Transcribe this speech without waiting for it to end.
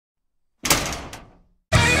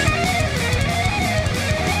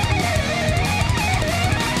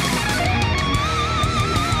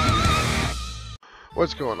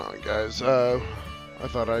What's going on, guys? I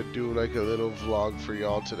thought I'd do like a little vlog for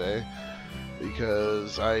y'all today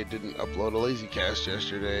because I didn't upload a lazy cast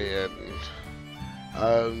yesterday,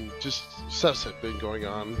 and just stuff's been going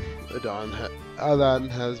on. Adan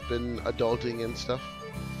has been adulting and stuff.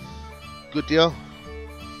 Good deal.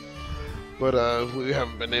 But we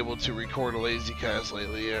haven't been able to record a lazy cast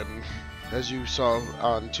lately, and as you saw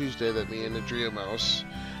on Tuesday that me and Adria Mouse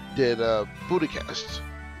did a booty cast.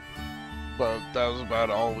 But that was about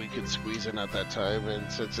all we could squeeze in at that time,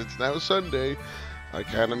 and since it's now Sunday, I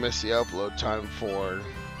kind of missed the upload time for,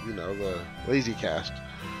 the lazy cast,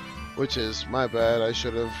 which is my bad. I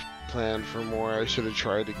should have planned for more. I should have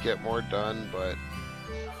tried to get more done, but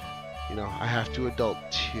I have to adult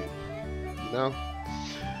too,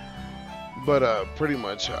 But pretty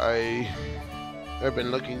much I've been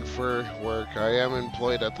looking for work. I am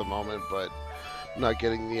employed at the moment, but not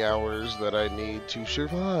getting the hours that I need to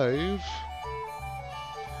survive.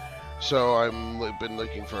 So I've been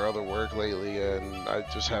looking for other work lately, and I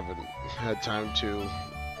just haven't had time to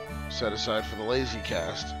set aside for the lazy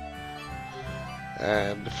cast.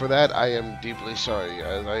 And for that, I am deeply sorry,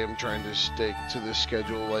 guys. I am trying to stick to the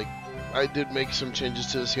schedule. Like, I did make some changes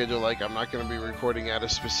to the schedule. Like, I'm not going to be recording at a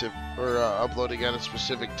specific or uploading at a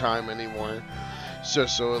specific time anymore. So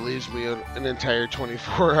it leaves me an entire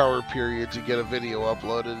 24-hour period to get a video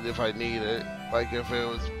uploaded if I need it. Like, if it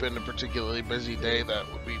was been a particularly busy day,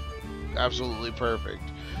 that would be absolutely perfect.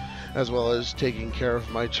 As well as taking care of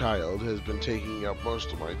my child has been taking up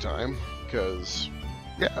most of my time, because,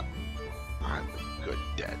 yeah, I'm a good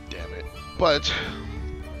dad, damn it. But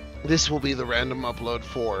this will be the random upload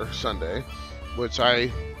for Sunday, which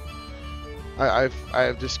I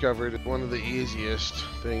have discovered one of the easiest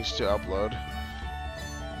things to upload.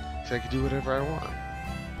 I can do whatever I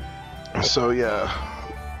want. So yeah,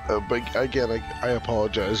 but again, I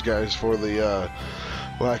apologize, guys, for the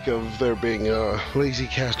lack of there being a lazy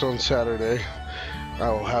cast on Saturday. I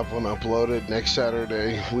will have one uploaded next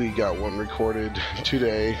Saturday. We got one recorded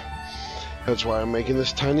today. That's why I'm making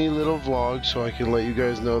this tiny little vlog, so I can let you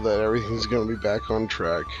guys know that everything's gonna be back on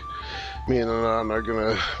track. Me and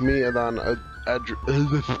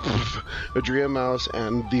Adria Mouse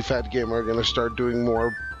and the Fat Gamer are gonna start doing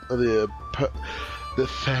more of the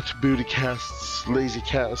fat booty casts, lazy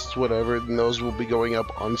casts, whatever, and those will be going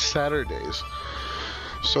up on Saturdays,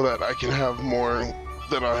 so that I can have more.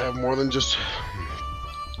 That I have more than just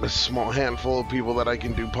a small handful of people that I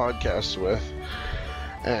can do podcasts with,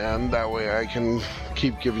 and that way I can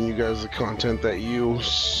keep giving you guys the content that you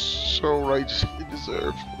so righteously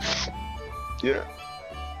deserve. Yeah.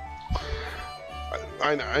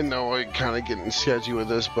 I know I kind of getting sketchy with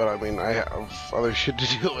this, but I mean, I have other shit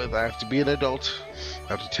to deal with. I have to be an adult, I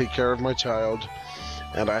have to take care of my child,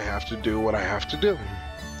 and I have to do what I have to do.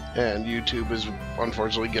 And YouTube is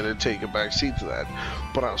unfortunately going to take a back seat to that.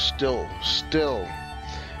 But I'll still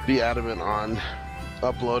be adamant on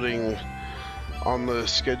uploading on the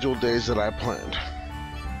scheduled days that I planned.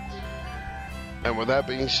 And with that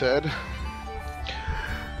being said,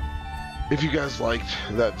 if you guys liked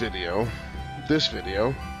that video, this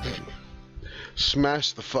video,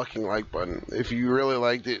 smash the fucking like button. If you really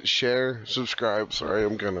liked it, share, subscribe. Sorry,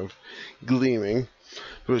 I'm kind of gleaming.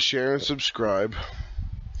 But share and subscribe.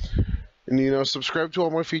 And subscribe to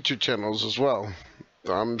all my featured channels as well.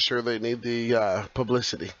 I'm sure they need the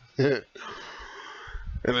publicity. And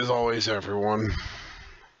as always, everyone,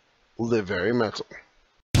 live very metal.